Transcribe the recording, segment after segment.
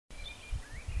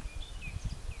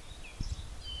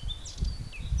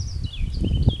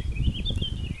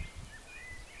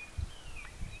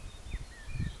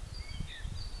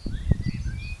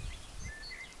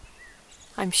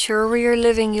I'm sure where you're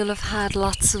living you'll have had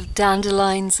lots of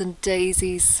dandelions and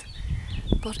daisies,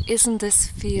 but isn't this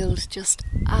field just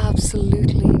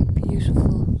absolutely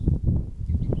beautiful?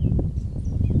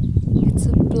 It's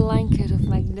a blanket of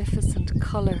magnificent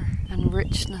colour and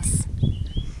richness,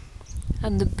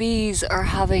 and the bees are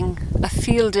having a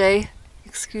field day,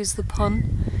 excuse the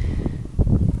pun.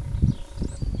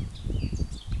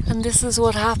 And this is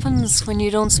what happens when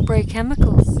you don't spray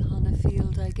chemicals on a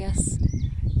field, I guess.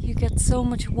 You get so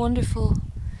much wonderful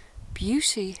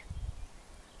beauty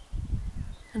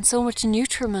and so much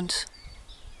nutriment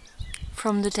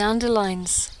from the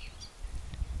dandelions,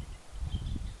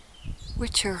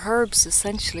 which are herbs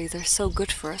essentially. They're so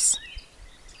good for us.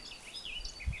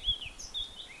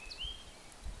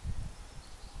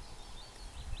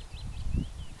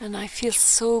 And I feel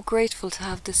so grateful to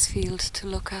have this field to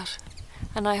look at.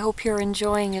 And I hope you're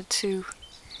enjoying it too,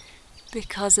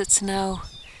 because it's now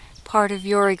part of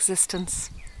your existence.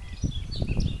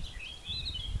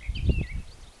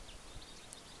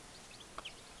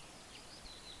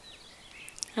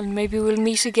 And maybe we'll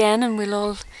meet again and we'll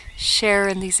all share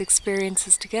in these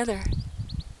experiences together.